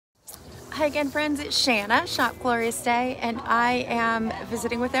Hi again, friends. It's Shanna, Shop Glorious Day, and I am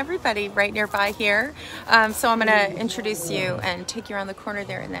visiting with everybody right nearby here. So I'm going to introduce you and take you around the corner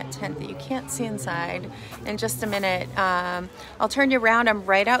there in that tent that you can't see inside in just a minute. I'll turn you around. I'm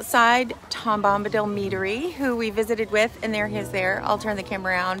right outside Tom Bombadil Meadery, who we visited with, and there he is there. I'll turn the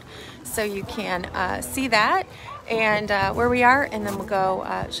camera around so you can see that and where we are, and then we'll go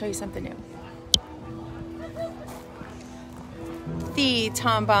show you something new. The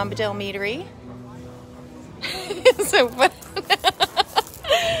Tom Bombadil Meadery. So fun.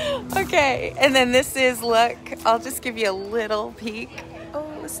 Okay, and then this is, look, I'll just give you a little peek. Oh,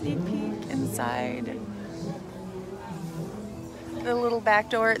 a sneak peek inside the little back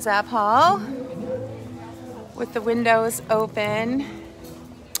door at Zapp Hall with the windows open.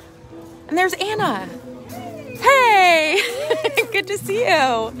 And there's Anna. Hey, good to see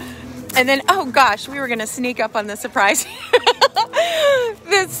you. And then, oh gosh, we were gonna sneak up on the surprise.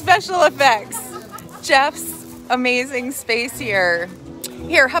 The special effects. Jeff's amazing space here.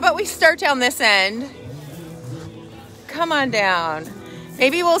 Here, how about we start down this end? Come on down.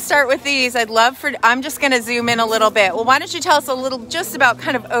 Maybe we'll start with these. I'm just gonna zoom in a little bit. Well, why don't you tell us a little just about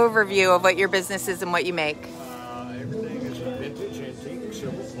kind of overview of what your business is and what you make? Everything is a vintage antique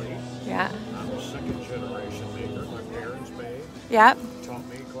silver plate. Yeah. I'm a second generation maker. My parents made. Yep. Taught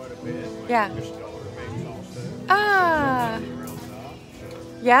me quite a bit. Yeah. My daughter makes also. Ah.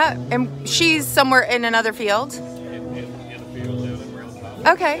 Yeah, and she's somewhere in another field? In a field down in Round Top.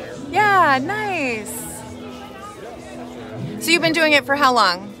 Okay, yeah, nice. So you've been doing it for how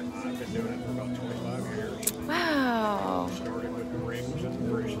long? I've been doing it for about 25 years. Wow. Started with the rings and the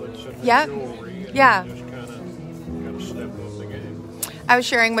bracelets and the Yep. jewelry. And Yeah. just kind of stepped up the game. I was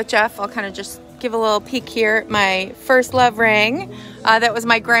sharing with Jeff, I'll kind of just give a little peek here at my first love ring. That was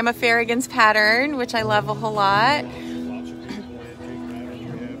my Grandma Farragon's pattern, which I love a whole lot.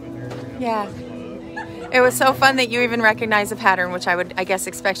 Yeah. It was so fun that you even recognize the pattern, which I guess,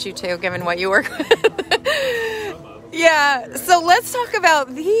 expect you to, given what you work with. Yeah, so let's talk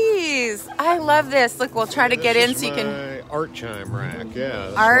about these. I love this. Look, we'll try to get in so you can... Art chime rack,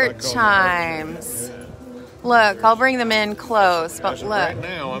 yeah. Art chimes. Look, I'll bring them in close, but look. Right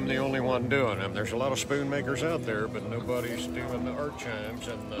now, I'm the only one doing them. There's a lot of spoon makers out there, but nobody's doing the art chimes.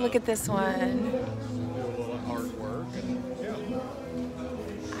 And Look at this one. do a little artwork, and yeah.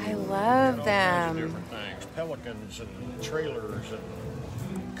 I love them. Different things, pelicans and trailers and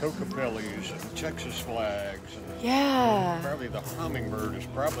cocopellis and Texas flags. And Yeah. probably the hummingbird is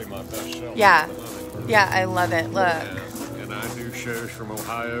probably my best seller. Yeah. The hummingbird. Yeah, I love it. Look. Yeah. And I do shows from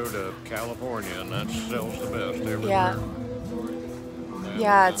Ohio to California, and that sells the best everywhere. Yeah.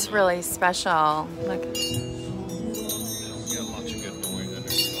 Yeah, it's really special. Look. Got lots of good noise in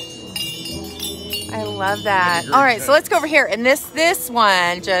there. I love that. All right, so let's go over here. And this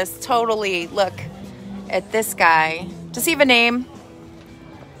one just totally, look at this guy. Does he have a name?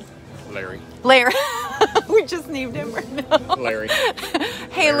 Larry. Larry. We just named him right now. Larry.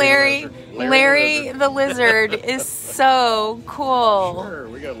 Hey, Larry. Larry the lizard is so cool. Sure,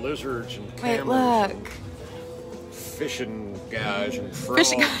 we got lizards and Wait, cameras look. and fishing guys and frogs.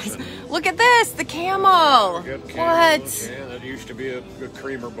 Fishing guys. And Look at this, the camel. we got What? camels. Yeah, that used to be a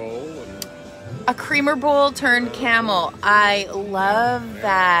creamer bowl. And A creamer bowl turned camel. I love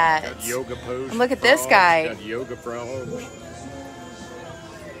that. got yoga pose. And look at this frogs, guy. Got yoga frogs.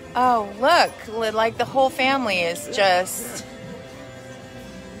 Oh, look, like the whole family is just,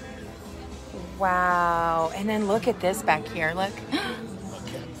 wow. And then look at this back here, look.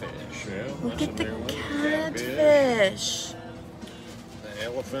 Catfish, yeah. Look that's at a the new one. catfish. The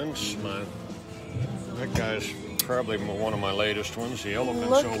elephants, that guy's probably one of my latest ones. The elephants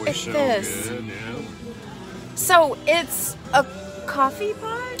Look always at so this. good, yeah. So it's a coffee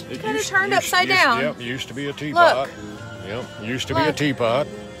pot kind of turned upside down. Yep, used to be a teapot. Look. Yep, used to be a Look. teapot.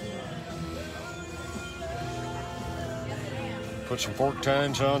 Put some fork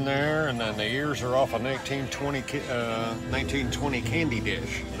tines on there, and then the ears are off a 1920 candy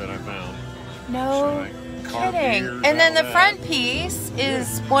dish that I found. No So I carved kidding. ears And then out the of that. front piece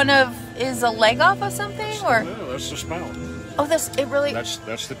is is a leg off of something, or? No, that's the spout. Oh, it really,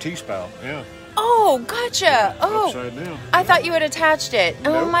 That's the T-spout, yeah. oh, gotcha. Oh, Upside down. I thought you had attached it.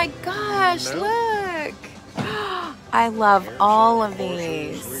 Oh Nope. my gosh, Nope. look. I love all of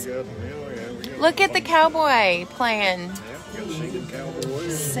these. We got Look at the cowboy playing, yeah, we got singing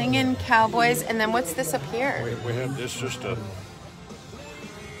cowboys. singing cowboys. And then what's this up here? We have this just a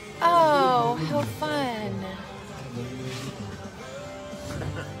Oh, how fun.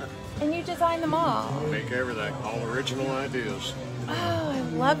 And you designed them all. make everything, all original ideas. Oh, I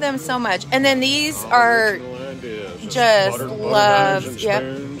love them so much. And then these All are original ideas. just Butter love, knives and yep.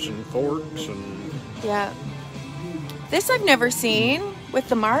 spoons. spoons and forks and yeah. This I've never seen with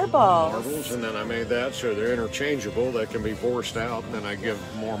the marbles. marbles, and then I made that so they're interchangeable. They can be forced out, and then I give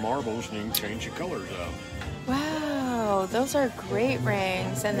more marbles, and you can change the colors up. Wow, those are great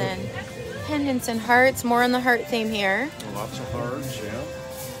rings. And then pendants and hearts, more on the heart theme here. Lots of hearts, yeah.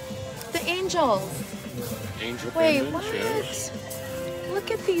 The angels. Angel Wait, pendants, what? yes.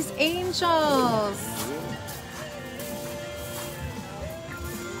 Look at these angels.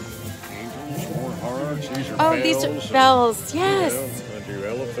 Angels, more hearts. These are Oh, bells. these are bells, yes. Yeah, I do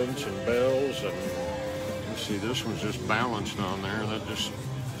elephants and bells, and you see this one's just balanced on there. That just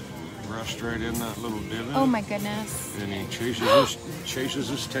rust right in that little divot. Oh my goodness. And he chases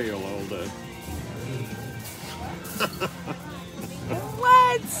his tail all day.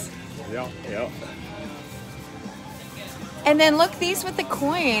 What? Yeah, yeah. And then look, these with the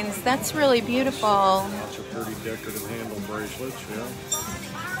coins. That's really beautiful. Lots of pretty decorative handle bracelets, yeah.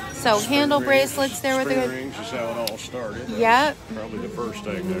 So handle bracelets there with Spring the... rings is how it all started. That Yep. was probably the first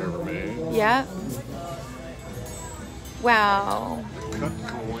thing I ever made. Yep. Wow. Cut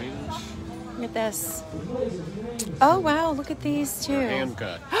coins. Look at this. Oh wow, look at these too. Hand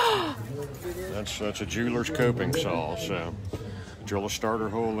cut. That's a jeweler's coping saw. So drill a starter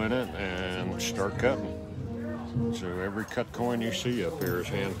hole in it and start cutting. So every cut coin you see up here is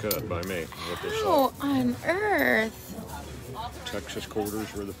hand cut by me with this saw. How on earth? Texas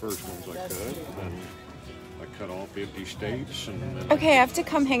quarters were the first ones I cut. And I cut all 50 states. And then Okay, I have to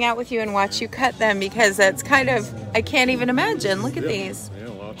come hang out with you and watch you cut them because that's kind of, I can't even imagine. Look at these. Yeah,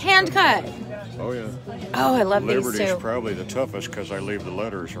 lots Hand of cut. Oh yeah. Oh, I love these Liberty's too. probably the toughest because I leave the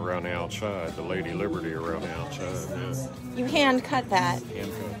letters around the outside, the Lady Liberty around the outside. Yeah. You hand cut that.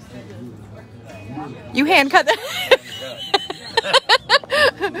 Hand cut. You hand cut that.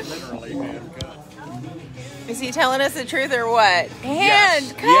 Literally hand cut. Is he telling us the truth or what? Hand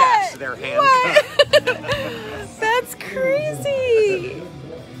cut. Yes, they're hand What? cut. That's crazy.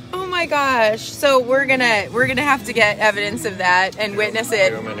 Oh my gosh. So we're gonna have to get evidence of that and witness Do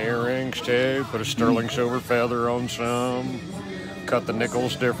it. them in earrings too. Put a sterling silver feather on some. Cut the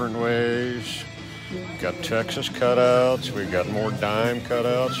nickels different ways. Got Texas cutouts. We got more dime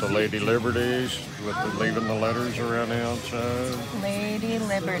cutouts. So Lady Liberties with leaving the letters around the outside. Lady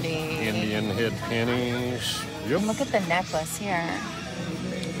Liberty. Indian head pennies. Yep. Look at the necklace here.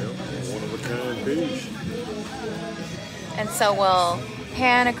 Yep. One of a kind piece. And so we'll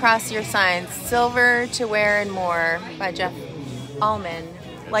pan across your signs. Silver2Wear and More by Jeff Almond.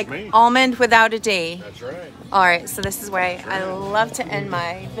 Like me. almond without a D. That's right. All right, so this is where I love to end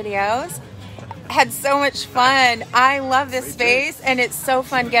my videos. Had so much fun. I love this space, and it's so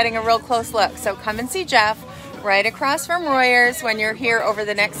fun getting a real close look. So come and see Jeff right across from Royers when you're here over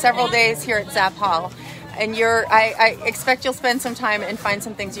the next several days here at Zapp Hall. And I expect you'll spend some time and find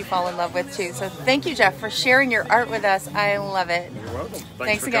some things you fall in love with too. So thank you, Jeff, for sharing your art with us. I love it. You're welcome.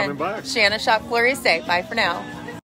 Thanks for again. coming by. Shanna Shop Glorious Day. Bye for now.